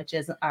Now, which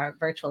is our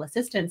virtual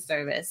assistant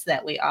service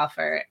that we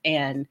offer.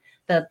 And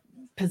the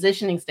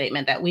positioning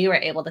statement that we were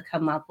able to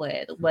come up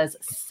with was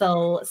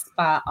so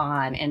spot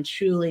on and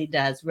truly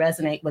does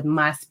resonate with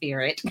my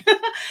spirit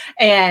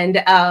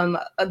And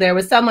there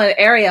was someone,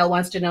 Ariel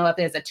wants to know if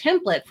there's a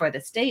template for the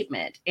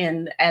statement.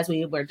 And as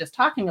we were just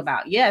talking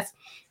about, yes,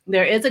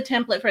 there is a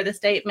template for the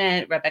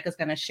statement. Rebecca's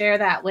going to share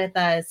that with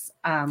us.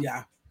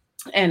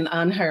 And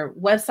on her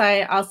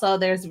website, also,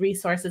 there's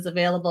resources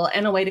available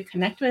and a way to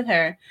connect with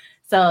her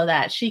so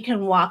that she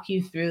can walk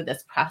you through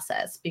this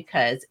process,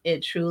 because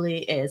it truly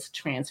is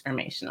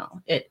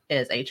transformational. It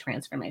is a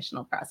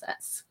transformational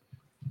process.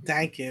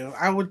 Thank you.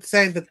 I would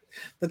say that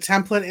the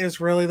template is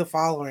really the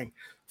following: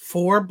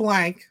 for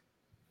blank,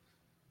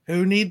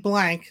 who need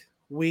blank,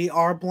 we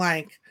are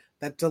blank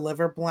that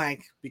deliver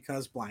blank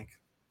because blank.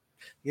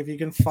 If you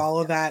can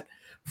follow that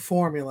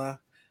formula.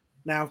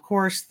 Now, of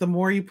course, the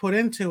more you put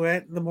into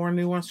it, the more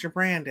nuanced your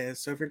brand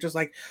is. So if you're just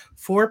like,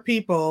 for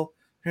people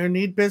who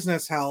need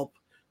business help,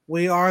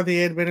 we are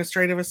the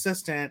administrative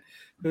assistant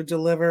who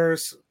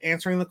delivers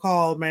answering the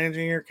call,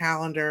 managing your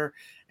calendar,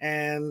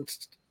 and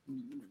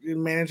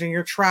managing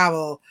your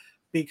travel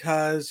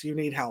because you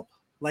need help.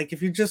 Like,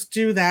 if you just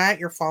do that,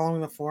 you're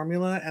following the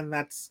formula, and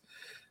that's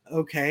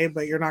okay,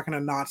 but you're not going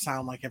to not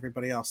sound like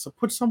everybody else. So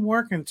put some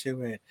work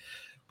into it.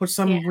 Put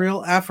some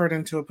real effort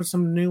into it. Put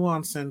some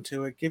nuance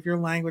into it. Give your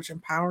language,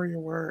 empower your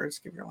words.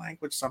 Give your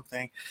language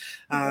something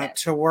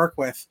to work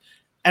with.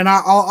 And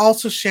I'll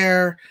also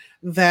share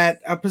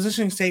that a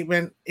positioning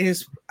statement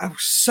is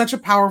such a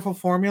powerful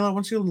formula.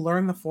 Once you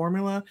learn the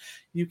formula,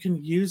 you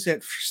can use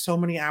it for so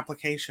many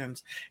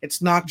applications.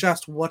 It's not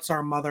just what's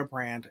our mother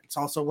brand. It's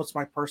also what's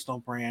my personal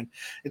brand.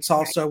 It's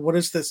also what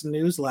is this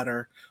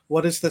newsletter?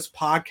 What is this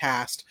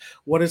podcast?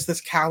 What is this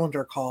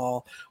calendar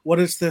call? What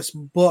is this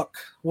book?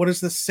 What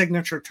is this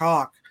signature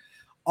talk?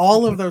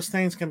 All of those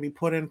things can be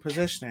put in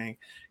positioning.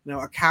 You know,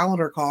 a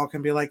calendar call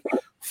can be like,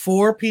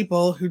 for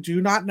people who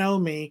do not know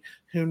me,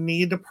 who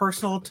need a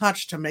personal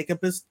touch to make a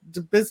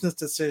business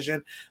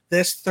decision,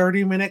 this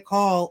 30-minute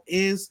call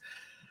is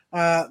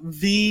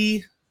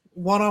the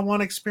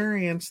one-on-one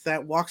experience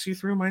that walks you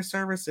through my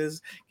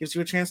services, gives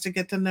you a chance to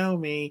get to know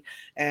me,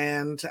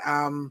 and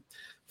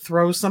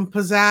throw some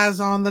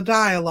pizzazz on the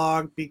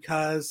dialogue,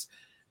 because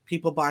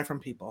people buy from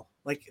people.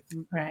 Like,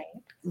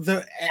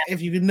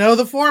 if you know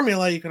the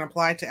formula, you can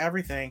apply it to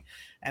everything,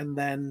 and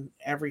then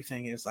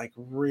everything is like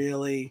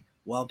really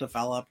well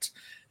developed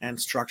and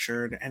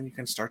structured, and you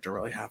can start to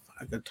really have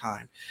a good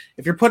time.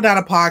 If you're putting out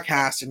a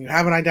podcast and you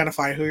haven't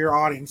identified who your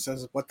audience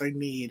is, what they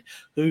need,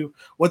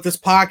 what this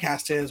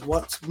podcast is,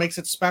 what makes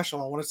it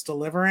special, and what it's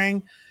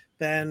delivering,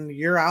 then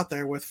you're out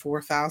there with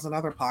 4,000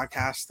 other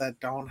podcasts that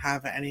don't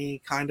have any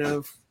kind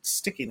of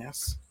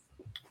stickiness.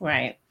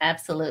 Right.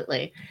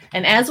 Absolutely.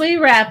 And as we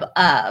wrap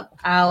up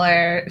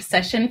our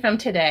session from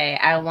today,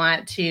 I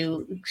want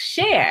to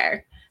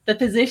share the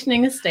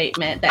positioning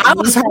statement that I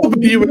was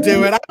hoping you would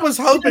do it. I was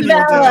hoping you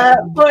would do it.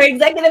 For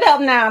Executive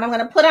Help Now, and I'm going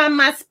to put on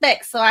my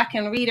specs so I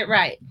can read it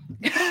right.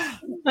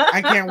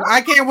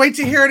 I can't wait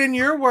to hear it in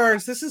your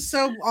words. This is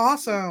so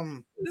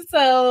awesome.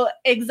 So,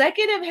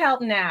 Executive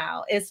Help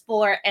Now is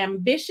for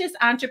ambitious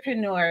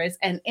entrepreneurs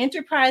and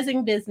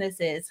enterprising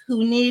businesses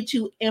who need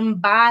to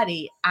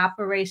embody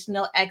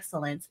operational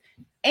excellence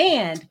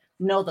and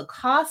know the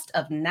cost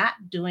of not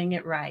doing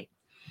it right.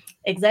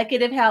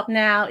 Executive Help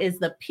Now is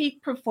the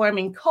peak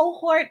performing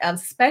cohort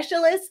of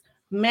specialists,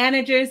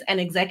 managers, and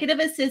executive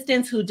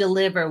assistants who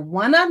deliver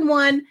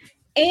one-on-one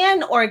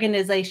and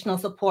organizational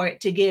support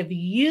to give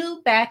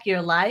you back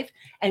your life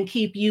and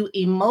keep you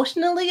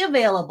emotionally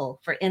available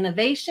for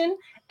innovation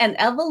and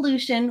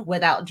evolution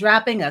without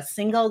dropping a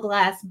single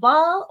glass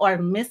ball or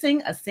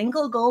missing a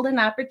single golden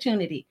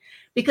opportunity.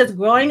 Because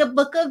growing a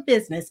book of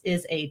business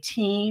is a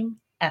team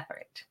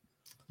effort.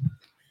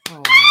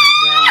 Oh my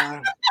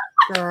God,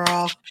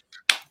 girl.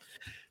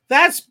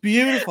 That's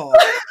beautiful.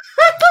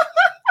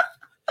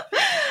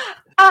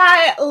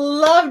 I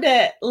loved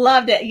it,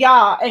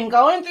 y'all. And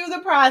going through the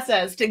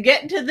process to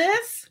get to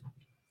this,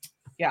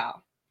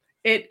 y'all,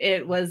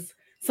 it was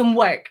some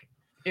work.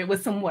 It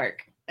was some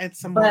work. It's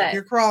some work.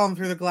 You're crawling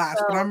through the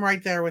glass, but I'm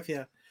right there with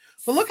you.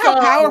 But look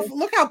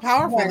how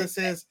powerful this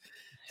is.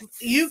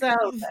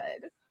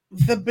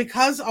 The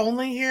because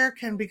only here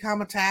can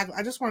become a tag.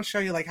 I just want to show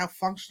you like how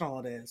functional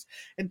it is.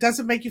 It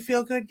doesn't make you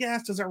feel good,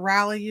 yes. Does it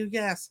rally you?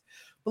 Yes.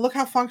 But look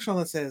how functional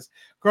this is.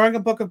 Growing a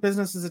book of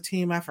business is a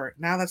team effort.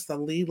 Now that's the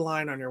lead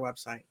line on your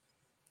website.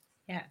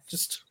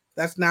 Yes.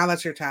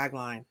 That's your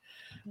tagline.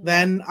 Yeah.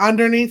 Then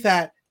underneath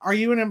that, are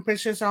you an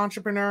ambitious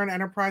entrepreneur and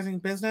enterprising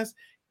business?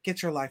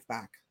 Get your life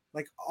back.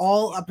 Like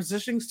a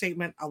positioning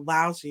statement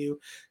allows you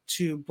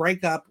to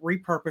break up,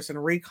 repurpose,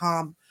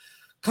 and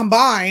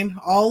combine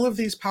all of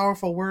these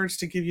powerful words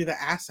to give you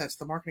the assets,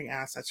 the marketing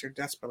assets you're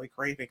desperately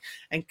craving,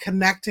 and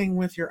connecting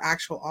with your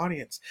actual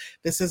audience.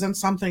 This isn't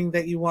something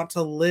that you want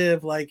to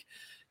live like,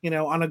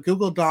 on a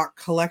Google Doc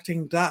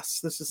collecting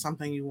dust. This is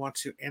something you want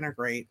to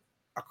integrate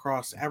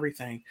across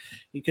everything.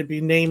 You could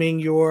be naming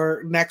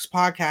your next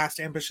podcast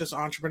Ambitious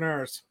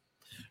Entrepreneurs,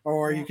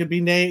 or you could be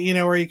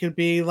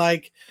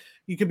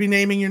you could be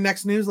naming your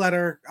next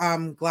newsletter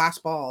Glass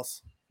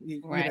Balls.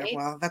 Right.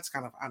 Well, that's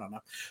kind of, I don't know.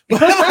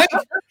 But now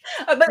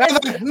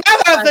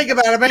that I think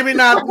about it, maybe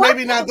not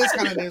this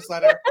kind of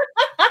newsletter.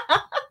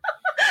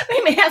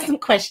 We may have some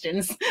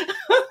questions.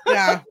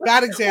 Yeah,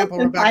 bad example,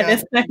 By Rebecca.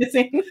 this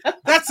magazine.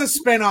 That's a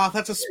spinoff.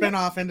 That's a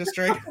spinoff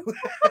industry.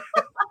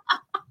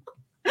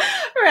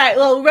 Right.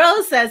 Well,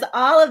 Rose says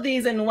all of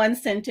these in one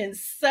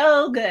sentence.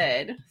 So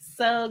good.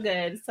 So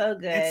good. So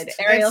good.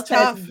 Ariel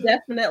says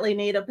definitely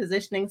need a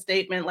positioning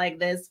statement like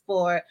this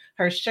for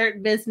her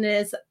shirt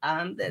business.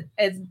 That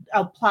it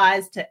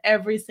applies to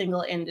every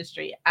single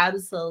industry.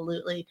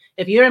 Absolutely.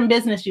 If you're in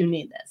business, you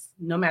need this,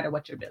 no matter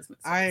what your business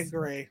is. I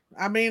agree.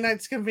 I mean,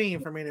 it's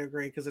convenient for me to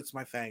agree because it's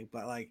my thing.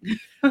 But like,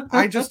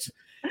 I just,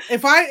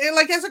 if I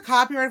like as a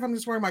copywriter, if I'm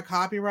just wearing my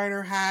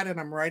copywriter hat and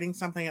I'm writing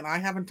something and I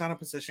haven't done a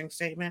positioning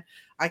statement,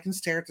 I can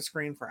stare at the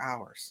screen for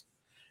hours.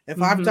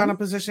 If I've done a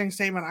positioning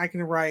statement, I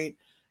can write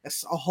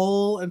a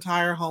whole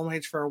entire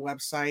homepage for a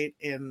website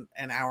in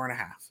an hour and a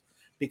half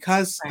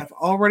because I've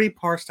already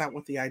parsed out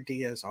what the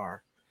ideas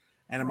are,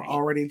 and I'm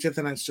already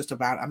then it's just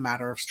about a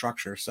matter of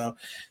structure. So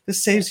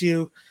this saves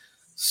you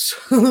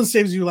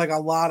like a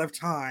lot of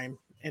time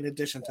in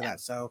addition to that.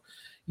 So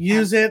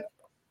use it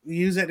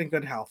in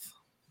good health.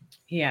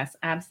 Yes,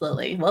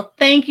 absolutely. Well,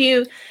 thank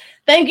you.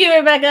 Thank you,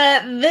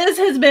 Rebecca. This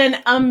has been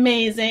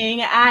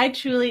amazing. I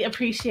truly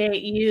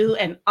appreciate you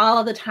and all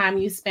of the time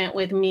you spent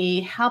with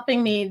me,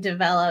 helping me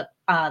develop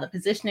the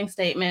positioning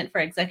statement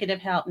for Executive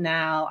Help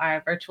Now,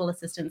 our virtual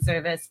assistant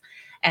service.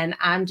 And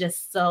I'm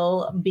just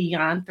so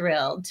beyond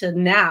thrilled to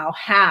now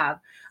have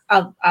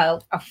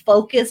a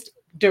focused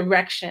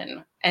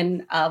direction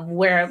and of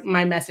where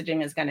my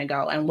messaging is going to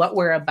go and what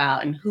we're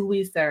about and who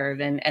we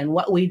serve and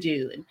what we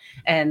do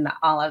and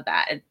all of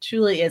that. It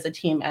truly is a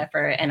team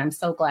effort, and I'm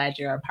so glad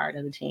you're a part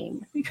of the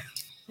team.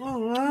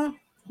 Oh,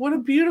 what a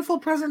beautiful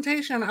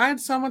presentation. I had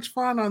so much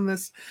fun on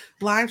this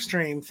live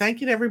stream.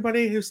 Thank you to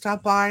everybody who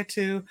stopped by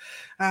to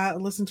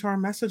listen to our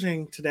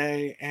messaging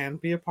today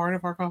and be a part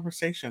of our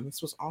conversation.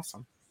 This was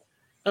awesome.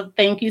 Well,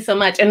 thank you so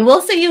much. And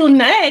we'll see you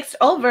next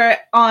over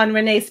on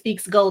Renee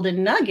Speaks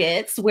Golden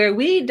Nuggets, where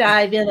we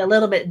dive in a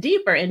little bit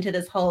deeper into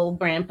this whole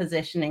brand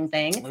positioning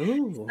thing.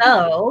 Ooh.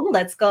 So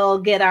let's go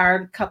get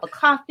our cup of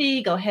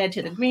coffee, go head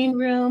to the green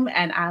room,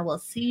 and I will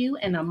see you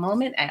in a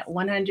moment at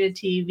 100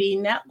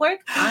 TV Network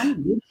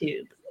on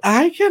YouTube.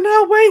 I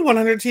cannot wait.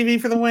 100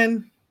 TV for the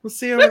win. We'll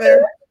see you over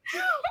there.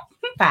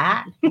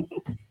 Bye.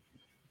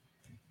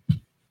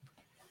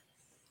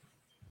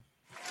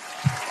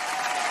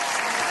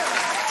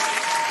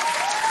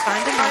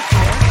 Finding my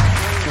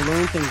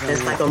career.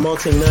 It's like a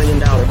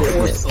multi-million-dollar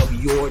business of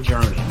your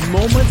journey.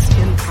 Moments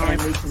in time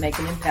we can make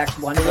an impact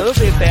one a little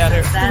bit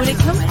better. When it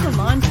comes to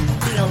launch,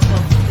 feel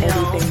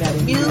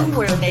fulfilled. You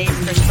were made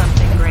for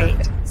something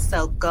great.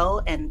 So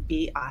go and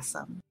be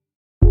awesome.